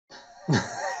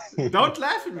Don't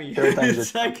laugh at me. Third time's a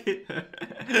It's like,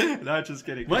 no, just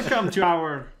kidding. Welcome to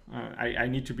our. I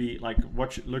need to be like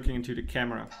looking into the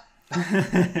camera.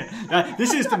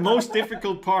 This is the most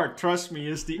difficult part. Trust me,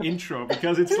 is the intro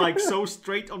because it's like so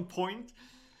straight on point.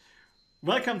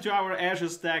 Welcome to our Azure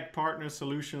Stack Partner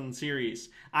Solution series.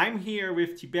 I'm here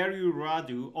with Tiberiu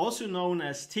Radu, also known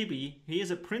as Tibi. He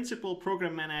is a principal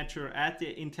program manager at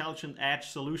the Intelligent Edge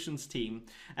Solutions team.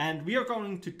 And we are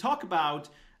going to talk about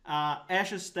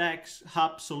Azure Stack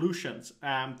Hub solutions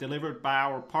delivered by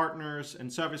our partners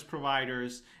and service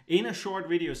providers in a short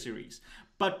video series.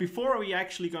 But before we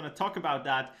actually going to talk about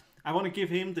that, I want to give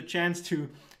him the chance to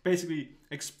basically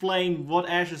explain what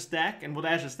Azure Stack and what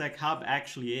Azure Stack Hub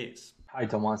actually is. Hi,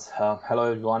 Thomas.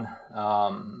 Hello, everyone.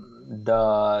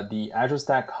 The Azure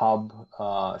Stack Hub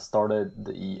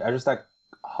the Azure Stack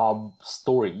Hub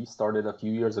story started a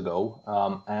few years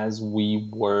ago as we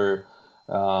were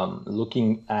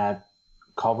looking at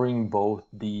covering both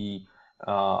the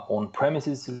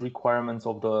on-premises requirements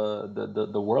of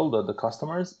the world, the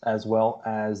customers, as well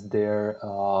as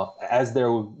as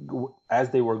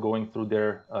they were going through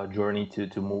their journey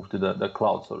to move to the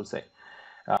cloud, so to say.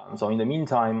 So in the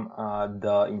meantime,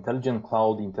 the intelligent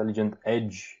cloud, intelligent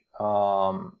edge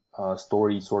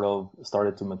story sort of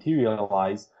started to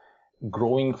materialize,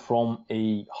 growing from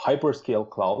a hyperscale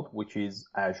cloud, which is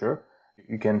Azure.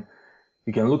 You can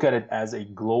look at it as a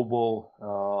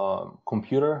global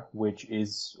computer, which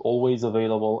is always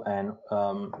available and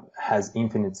has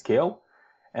infinite scale.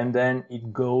 And then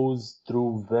it goes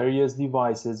through various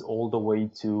devices all the way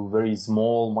to very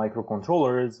small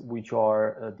microcontrollers, which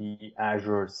are the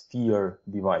Azure Sphere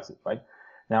devices, right?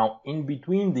 Now, in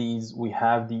between these, we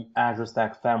have the Azure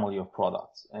Stack family of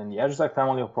products. And the Azure Stack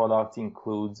family of products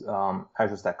includes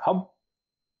Azure Stack Hub,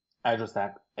 Azure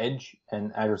Stack Edge,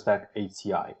 and Azure Stack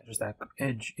HCI. Azure Stack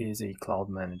Edge is a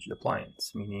cloud-managed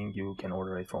appliance, meaning you can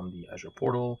order it from the Azure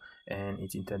portal, and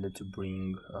it's intended to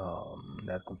bring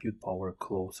that compute power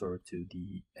closer to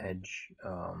the edge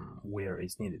where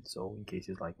it's needed. So in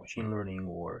cases like machine learning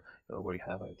or where you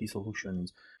have IoT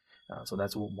solutions, so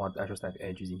that's what Azure Stack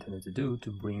Edge is intended to do,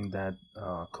 to bring that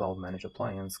cloud-managed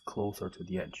appliance closer to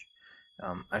the edge.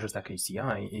 Azure Stack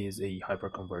HCI is a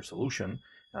hyperconverged solution,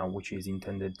 which is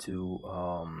intended to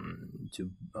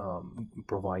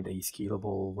provide a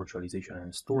scalable virtualization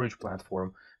and storage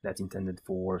platform that's intended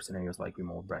for scenarios like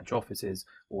remote branch offices,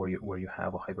 or where you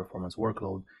have a high-performance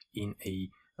workload in a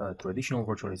traditional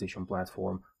virtualization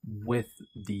platform with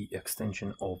the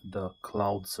extension of the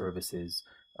cloud services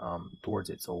towards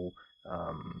it. So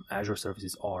Azure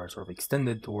services are sort of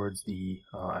extended towards the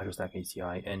Azure Stack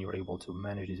HCI, and you're able to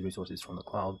manage these resources from the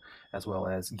cloud, as well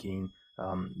as gain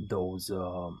those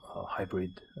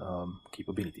hybrid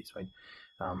capabilities, right?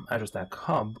 Azure Stack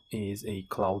Hub is a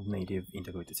cloud-native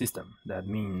integrated system. That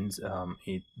means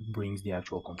it brings the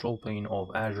actual control plane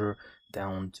of Azure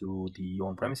down to the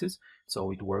on-premises.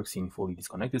 So it works in fully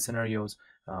disconnected scenarios,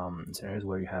 scenarios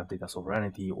where you have data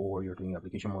sovereignty or you're doing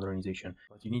application modernization.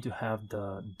 But you need to have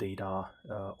the data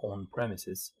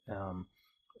on-premises,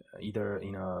 either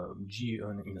in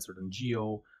a certain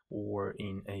geo or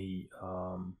in a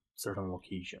certain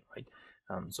location, right?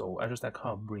 So Azure Stack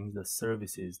Hub brings the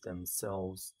services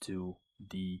themselves to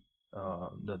the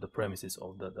premises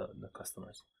of the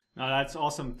customers. No, that's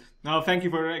awesome. No, thank you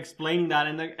for explaining that.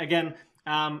 And again,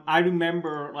 I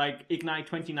remember like Ignite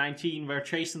 2019, where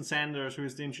Jason Sanders, who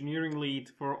is the engineering lead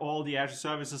for all the Azure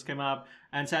services, came up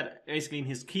and said basically in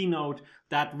his keynote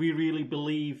that we really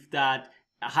believe that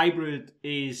hybrid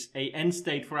is a end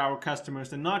state for our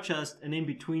customers and not just an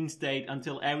in-between state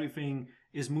until everything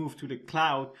is moved to the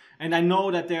cloud. And I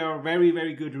know that there are very,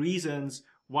 very good reasons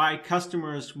why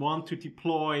customers want to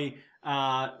deploy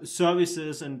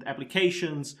services and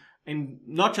applications, and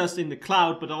not just in the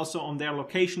cloud, but also on their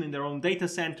location, in their own data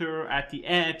center, at the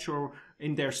edge, or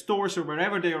in their stores, or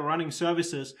wherever they are running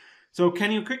services. So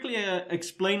can you quickly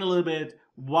explain a little bit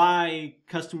why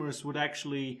customers would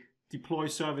actually deploy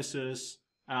services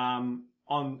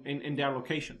in their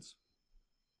locations?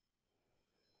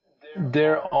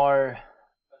 There are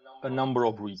a number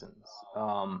of reasons,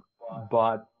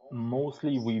 but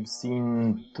mostly we've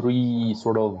seen three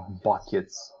sort of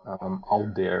buckets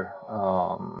out there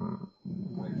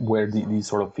where these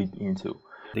sort of fit into.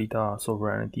 Data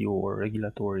sovereignty or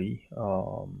regulatory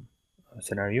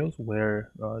scenarios where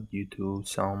due to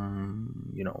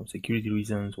some security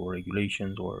reasons or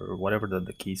regulations or whatever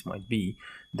the case might be,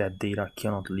 that data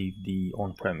cannot leave the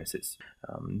on-premises.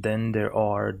 Then there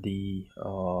are the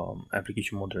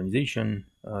application modernization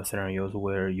scenarios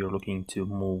where you're looking to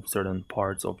move certain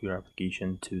parts of your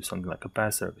application to something like a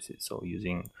PaaS services, so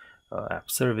using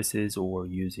app services or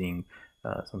using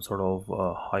some sort of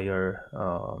higher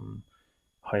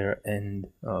end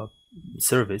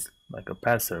service, like a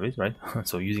PaaS service, right?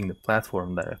 So using the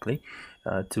platform directly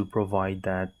to provide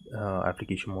that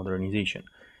application modernization.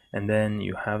 And then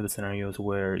you have the scenarios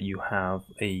where you have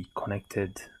a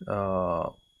connected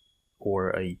or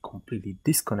a completely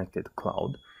disconnected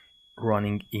cloud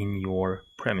running in your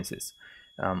premises.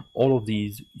 All of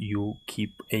these, you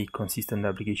keep a consistent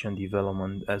application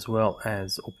development as well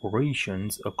as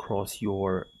operations across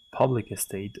your public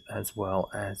estate as well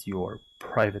as your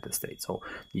private estate. So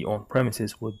the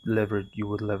on-premises you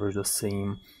would leverage the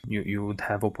same, you would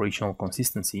have operational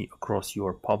consistency across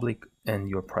your public and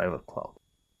your private cloud.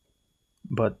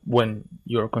 But when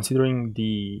you're considering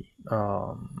the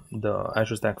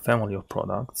Azure Stack family of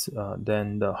products,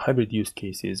 then the hybrid use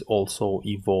cases also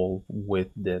evolve with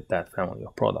that family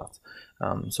of products.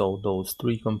 So those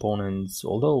three components,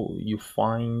 although you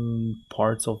find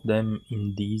parts of them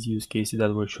in these use cases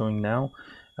that we're showing now,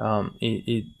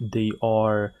 they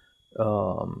are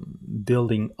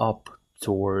building up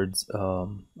towards a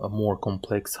more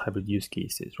complex hybrid use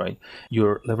cases, right?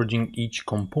 You're leveraging each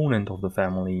component of the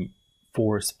family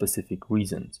for specific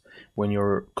reasons. When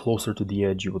you're closer to the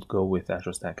edge, you would go with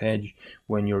Azure Stack Edge.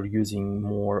 When you're using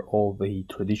more of a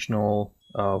traditional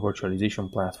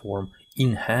virtualization platform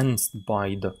enhanced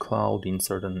by the cloud in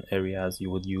certain areas, you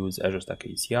would use Azure Stack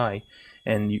ACI.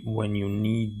 And when you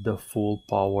need the full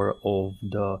power of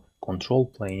the control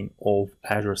plane of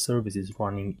Azure services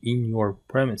running in your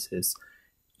premises,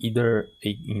 either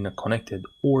in a connected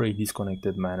or a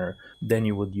disconnected manner, then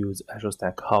you would use Azure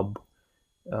Stack Hub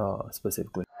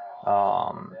specifically.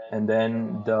 And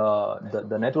then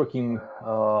the networking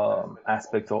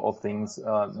aspect of things,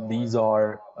 these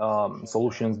are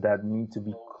solutions that need to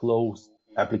be closed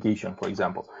application, for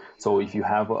example. So if you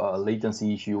have a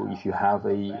latency issue, if you have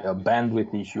a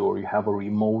bandwidth issue, or you have a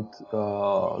remote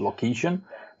location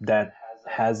that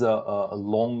has a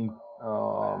long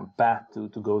path to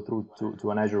go through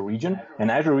to an Azure region, and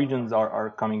Azure regions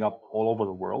are coming up all over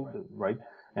the world, right?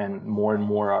 And more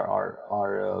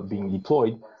are being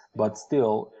deployed, but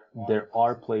still there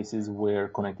are places where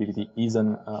connectivity is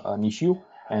an issue,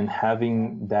 and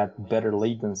having that better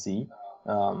latency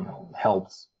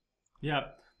helps. Yeah,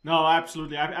 no,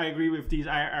 absolutely. I agree with these.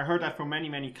 I heard that from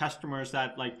many customers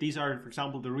that like these are, for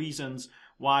example, the reasons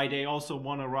why they also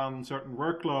want to run certain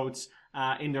workloads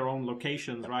in their own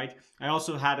locations, right? I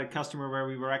also had a customer where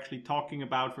we were actually talking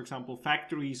about, for example,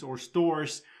 factories or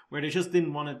stores where they just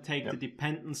didn't want to take the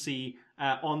dependency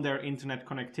on their internet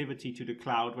connectivity to the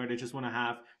cloud, where they just want to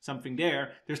have something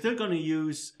there. They're still going to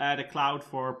use the cloud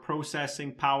for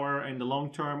processing power in the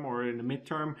long term or in the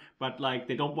midterm, but like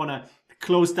they don't want to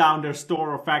close down their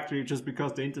store or factory just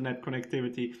because the internet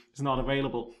connectivity is not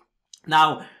available.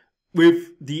 Now,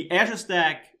 with the Azure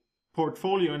Stack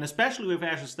portfolio, and especially with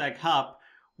Azure Stack Hub,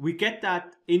 we get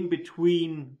that in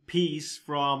between piece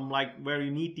from like where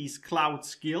you need these cloud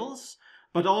skills,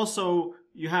 but also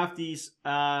you have these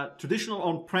traditional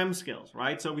on-prem skills,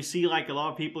 right? So we see like a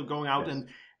lot of people going out and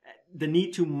the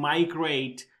need to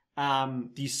migrate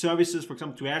these services, for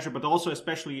example, to Azure, but also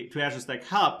especially to Azure Stack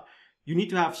Hub. You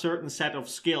need to have certain set of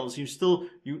skills. You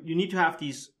need to have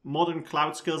these modern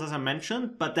cloud skills, as I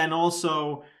mentioned, but then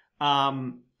also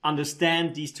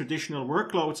understand these traditional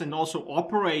workloads and also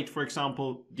operate, for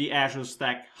example, the Azure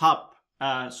Stack Hub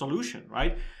solution,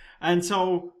 right? And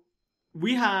so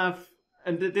we have,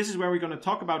 and this is where we're going to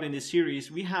talk about in this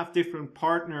series, we have different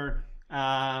partner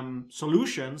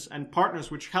solutions and partners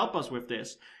which help us with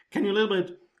this. Can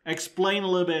you explain a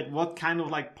little bit what kind of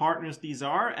like partners these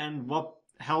are and what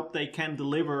help they can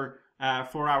deliver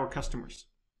for our customers?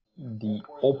 The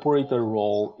operator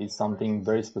role is something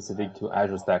very specific to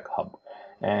Azure Stack Hub.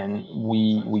 And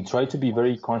we try to be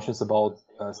very conscious about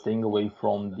staying away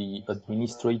from the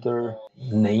administrator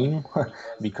name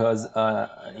because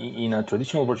in a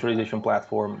traditional virtualization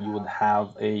platform, you would have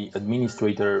a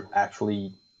administrator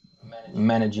actually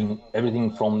managing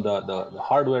everything from the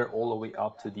hardware all the way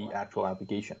up to the actual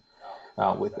application.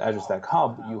 With Azure Stack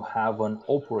Hub, you have an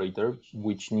operator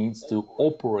which needs to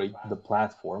operate the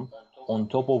platform, on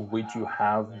top of which you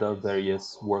have the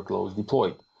various workloads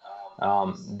deployed.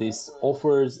 This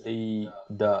offers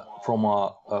from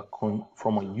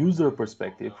a user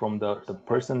perspective, from the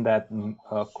person that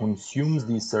consumes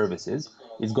these services,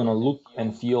 is going to look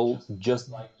and feel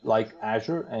just like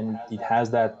Azure, and it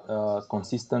has that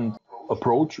consistent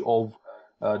approach of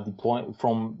deploying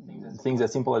from things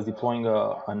as simple as deploying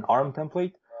an ARM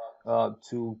template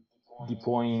to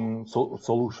deploying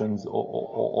solutions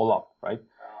all up, right?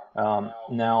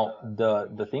 Now,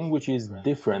 the thing which is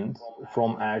different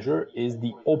from Azure is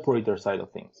the operator side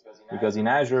of things. Because in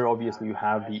Azure, obviously, you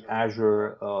have the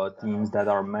Azure teams that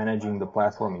are managing the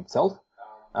platform itself.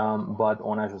 But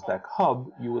on Azure Stack Hub,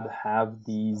 you would have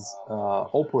these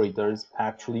operators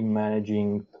actually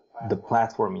managing the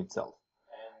platform itself.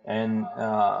 And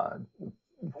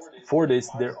for this,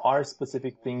 there are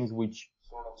specific things which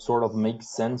sort of make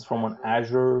sense from an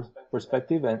Azure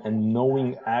perspective, and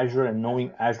knowing Azure and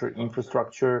knowing Azure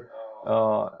infrastructure,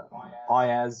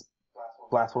 IaaS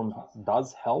platform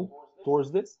does help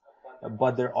towards this.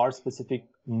 But there are specific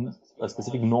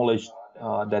knowledge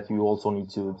that you also need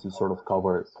to sort of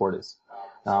cover for this.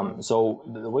 So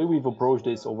the way we've approached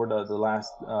this over the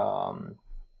last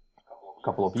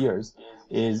couple of years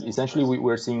is essentially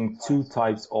we're seeing two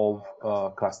types of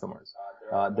customers.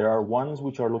 There are ones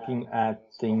which are looking at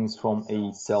things from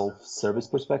a self-service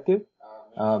perspective,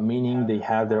 meaning they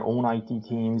have their own IT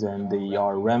teams and they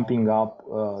are ramping up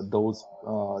those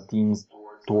teams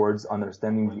towards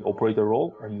understanding the operator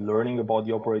role and learning about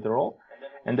the operator role.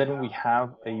 And then we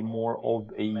have a more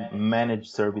of a managed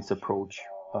service approach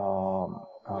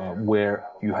where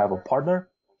you have a partner,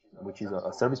 which is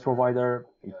a service provider.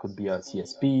 It could be a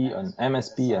CSP, an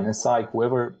MSP, an SI,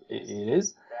 whoever it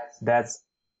is, that's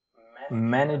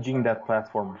managing that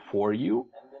platform for you.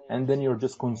 And then you're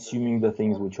just consuming the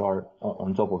things which are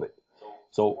on top of it.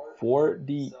 So for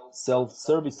the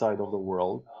self-service side of the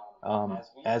world,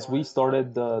 as we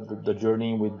started the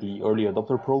journey with the early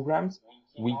adopter programs,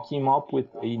 we came up with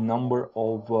a number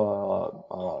of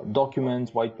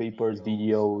documents, white papers,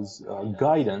 videos,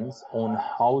 guidance on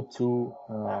how to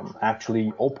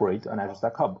actually operate an Azure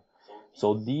Stack Hub.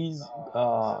 So these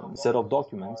set of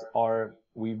documents are,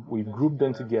 we've grouped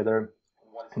them together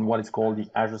in what is called the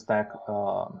Azure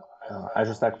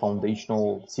Stack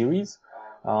Foundational Series.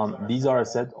 These are a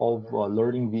set of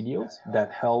learning videos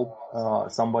that help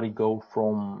somebody go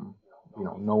from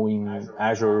knowing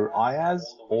Azure IaaS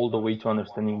all the way to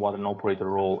understanding what an operator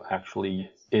role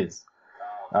actually is.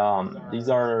 These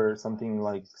are something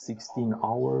like 16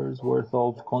 hours worth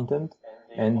of content,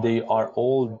 and they are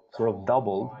all sort of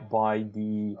doubled by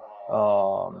the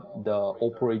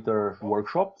operator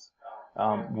workshops,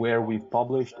 where we've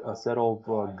published a set of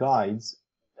guides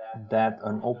that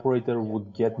an operator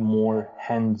would get more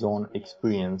hands-on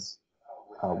experience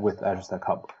with Azure Stack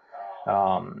Hub.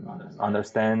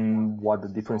 Understand what the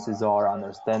differences are,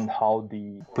 understand how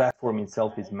the platform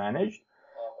itself is managed,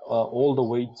 all the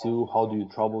way to how do you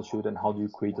troubleshoot and how do you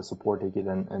create a support ticket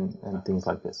and things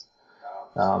like this.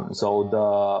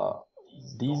 So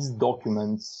these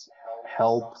documents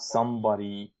help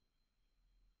somebody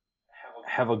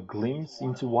have a glimpse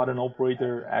into what an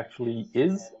operator actually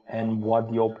is and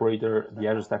what the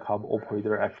Azure Stack Hub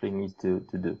operator actually needs to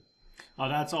do. Oh,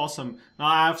 that's awesome. Now,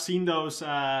 I've seen those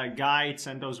guides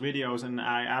and those videos, and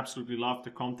I absolutely love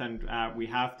the content we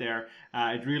have there.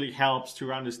 It really helps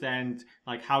to understand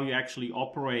like how you actually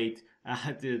operate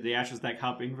the Azure Stack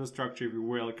Hub infrastructure, if you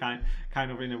will, kind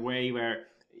of in a way where,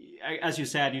 as you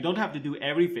said, you don't have to do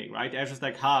everything, right? Azure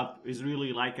Stack Hub is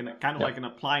really like like an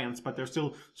appliance, but there's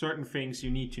still certain things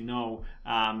you need to know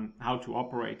how to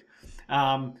operate.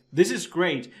 This is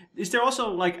great. Is there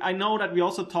also, like, I know that we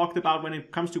also talked about when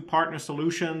it comes to partner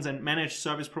solutions and managed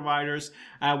service providers,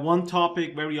 one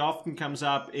topic very often comes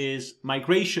up is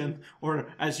migration, or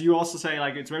as you also say,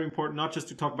 like, it's very important not just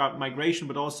to talk about migration,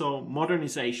 but also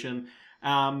modernization.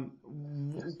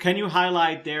 Can you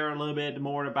highlight there a little bit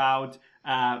more about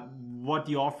what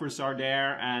the offers are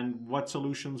there and what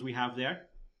solutions we have there?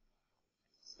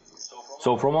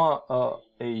 So from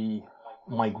a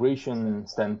migration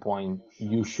standpoint,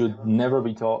 you should never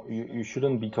be you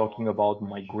shouldn't be talking about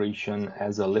migration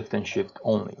as a lift and shift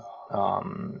only.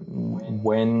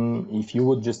 If you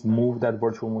would just move that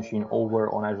virtual machine over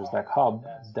on Azure Stack Hub,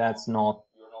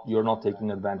 you're not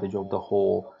taking advantage of the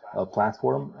whole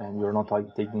platform, and you're not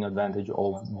taking advantage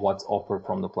of what's offered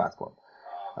from the platform.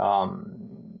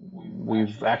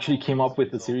 We've actually came up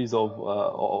with a series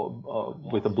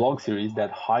with a blog series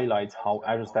that highlights how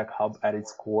Azure Stack Hub at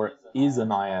its core is an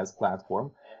IaaS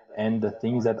platform, and the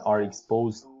things that are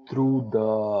exposed through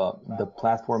the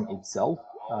platform itself,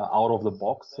 out of the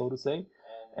box, so to say,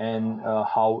 and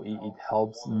how it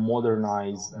helps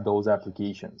modernize those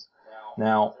applications.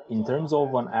 Now, in terms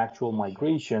of an actual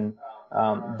migration,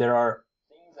 there are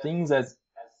things as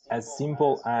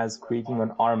simple as creating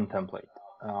an ARM template.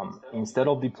 Instead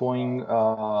of deploying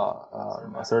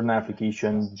a certain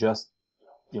application, just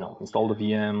install the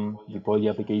VM, deploy the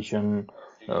application,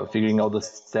 figuring out the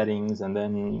settings, and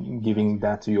then giving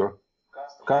that to your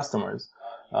customers.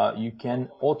 You can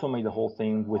automate the whole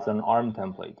thing with an ARM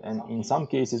template. And in some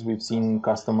cases, we've seen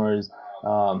customers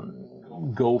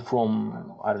go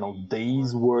from, I don't know,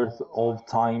 days worth of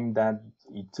time that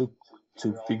it took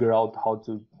to figure out how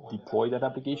to deploy that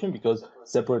application, because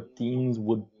separate teams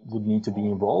would need to be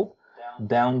involved,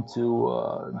 down to,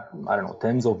 I don't know,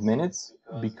 tens of minutes,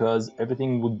 because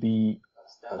everything would be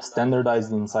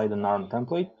standardized inside an ARM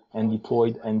template and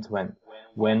deployed end to end.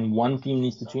 When one team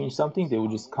needs to change something, they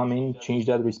would just come in, change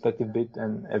that respective bit,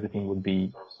 and everything would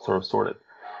be sort of sorted.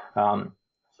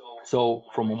 So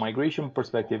from a migration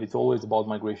perspective, it's always about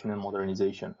migration and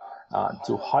modernization.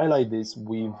 To highlight this,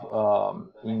 we've,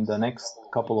 in the next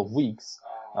couple of weeks,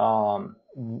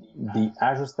 the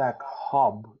Azure Stack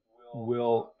Hub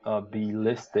will be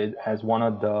listed as one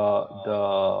of the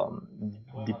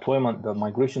deployment, the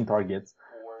migration targets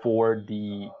for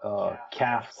the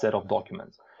CAF set of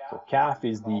documents. So CAF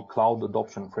is the Cloud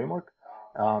Adoption Framework.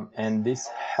 And this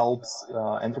helps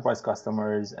enterprise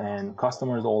customers and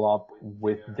customers all up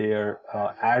with their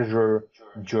Azure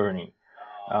journey.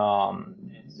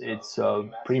 It's a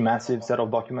pretty massive set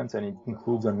of documents, and it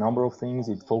includes a number of things.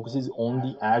 It focuses on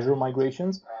the Azure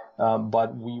migrations,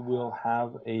 but we will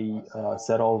have a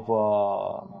set of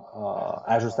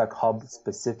Azure Stack Hub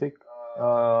specific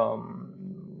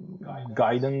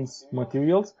guidance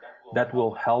materials that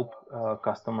will help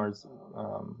customers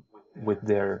with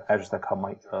their Azure Stack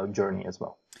Hub journey as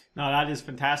well. No, that is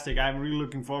fantastic. I'm really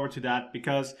looking forward to that,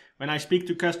 because when I speak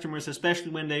to customers,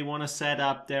 especially when they want to set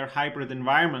up their hybrid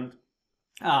environment,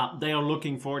 they are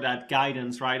looking for that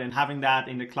guidance, right? And having that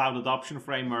in the cloud adoption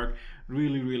framework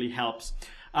really, really helps.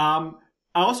 I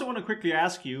also want to quickly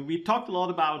ask you, we talked a lot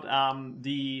about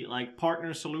the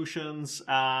partner solutions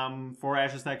for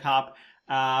Azure Stack Hub.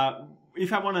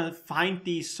 If I want to find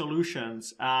these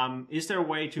solutions, is there a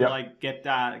way to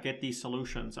get these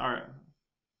solutions?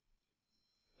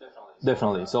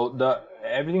 Definitely. So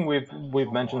everything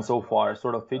we've mentioned so far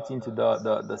sort of fits into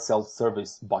the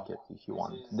self-service bucket, if you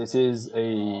want. This is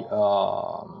a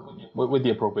with the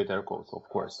appropriate air quotes, of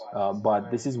course.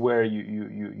 But this is where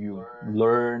you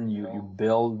learn, you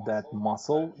build that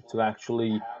muscle to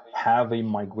actually have a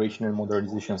migration and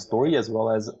modernization story, as well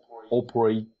as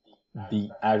operate the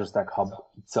Azure Stack Hub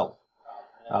itself.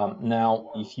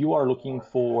 Now, if you are looking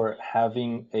for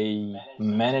having a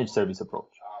managed service approach,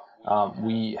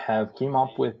 we have came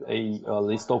up with a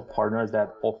list of partners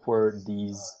that offer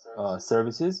these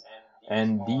services,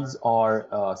 and these are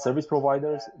service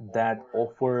providers that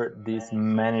offer this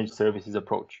managed services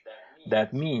approach.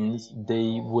 That means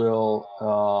they will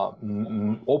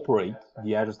operate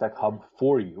the Azure Stack Hub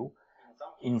for you.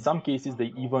 In some cases,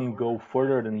 they even go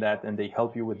further than that, and they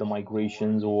help you with the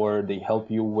migrations, or they help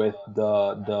you with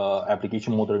the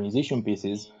application modernization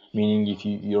pieces, meaning if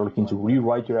you're looking to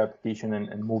rewrite your application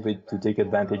and move it to take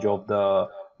advantage of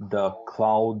the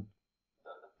cloud,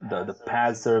 the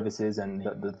PaaS services and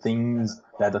the things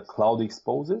that the cloud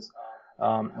exposes,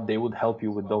 they would help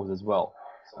you with those as well.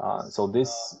 So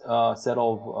this set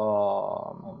of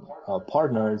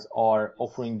partners are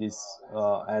offering this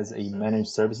as a managed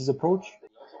services approach.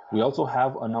 We also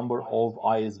have a number of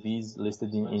ISVs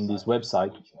listed in this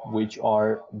website, which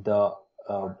are the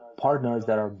partners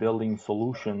that are building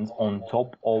solutions on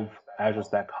top of Azure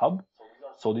Stack Hub.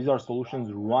 So these are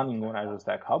solutions running on Azure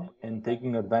Stack Hub and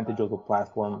taking advantage of the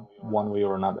platform one way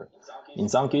or another. In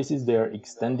some cases, they're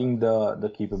extending the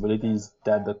capabilities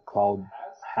that the cloud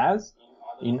has.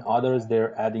 In others,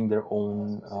 they're adding their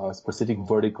own specific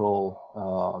vertical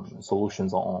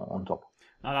solutions on top.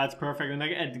 Oh, that's perfect. And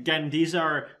again, these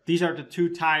are the two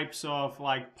types of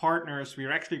partners.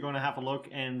 We're actually going to have a look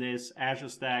in this Azure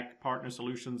Stack Partner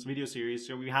Solutions video series.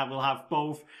 So we'll have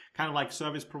both kind of like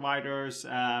service providers,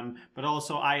 but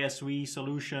also ISV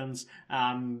solutions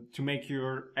to make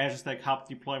your Azure Stack Hub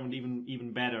deployment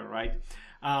even better, right?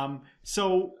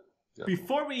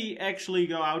 Before we actually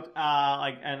go out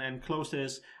and close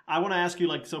this, I want to ask you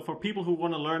so for people who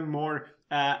want to learn more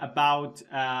about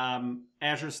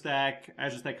Azure Stack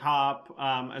Hub,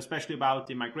 especially about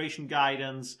the migration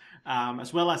guidance,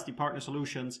 as well as the partner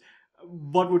solutions,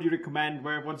 what would you recommend?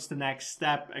 What's the next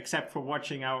step, except for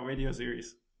watching our video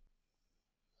series?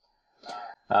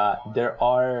 There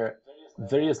are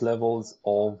various levels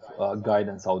of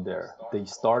guidance out there. They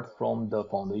start from the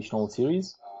foundational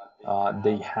series.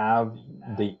 They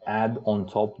add on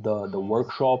top the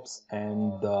workshops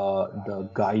and the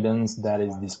guidance that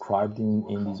is described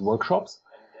in these workshops,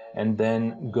 and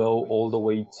then go all the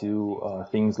way to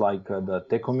things like the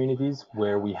tech communities,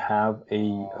 where we have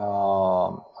a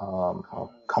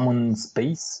common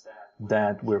space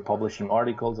that we're publishing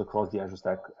articles across the Azure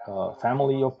Stack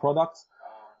family of products.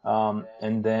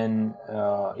 And then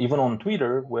even on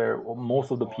Twitter, where most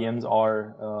of the PMs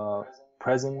are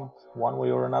present one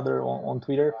way or another on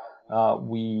Twitter,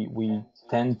 we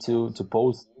tend to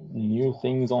post new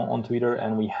things on Twitter,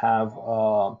 and we have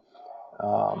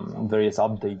various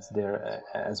updates there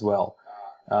as well.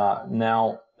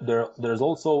 Now there's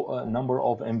also a number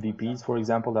of MVPs, for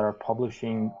example, that are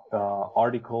publishing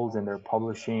articles, and they're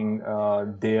publishing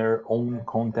their own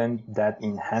content that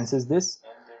enhances this.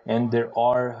 And there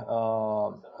are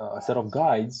a set of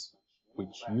guides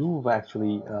which you've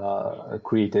actually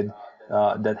created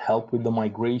that help with the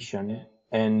migration.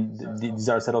 And these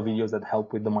are a set of videos that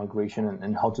help with the migration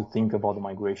and how to think about the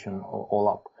migration all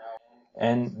up.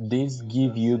 And these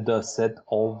give you the set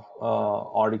of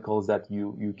articles that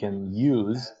you can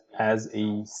use as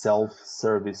a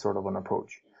self-service sort of an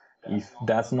approach. If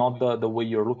that's not the way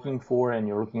you're looking for, and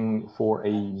you're looking for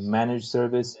a managed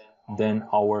service, then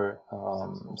our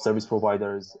service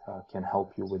providers can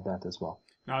help you with that as well.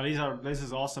 No, this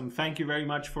is awesome. Thank you very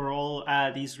much for all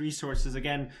these resources.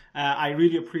 Again, I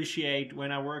really appreciate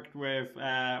when I work with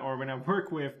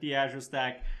the Azure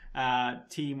Stack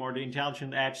team, or the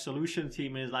Intelligent Edge Solution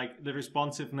team, is like the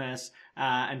responsiveness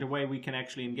and the way we can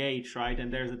actually engage, right?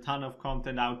 And there's a ton of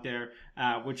content out there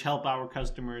which help our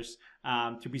customers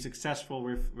to be successful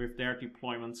with their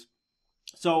deployments.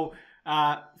 So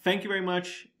thank you very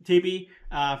much, Tibi.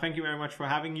 Thank you very much for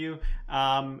having you.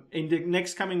 In the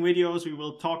next coming videos, we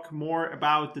will talk more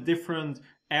about the different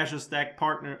Azure Stack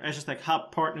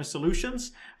Hub partner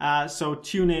solutions. So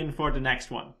tune in for the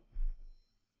next one.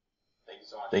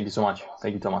 Thank you so much.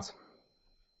 Thank you, Thomas.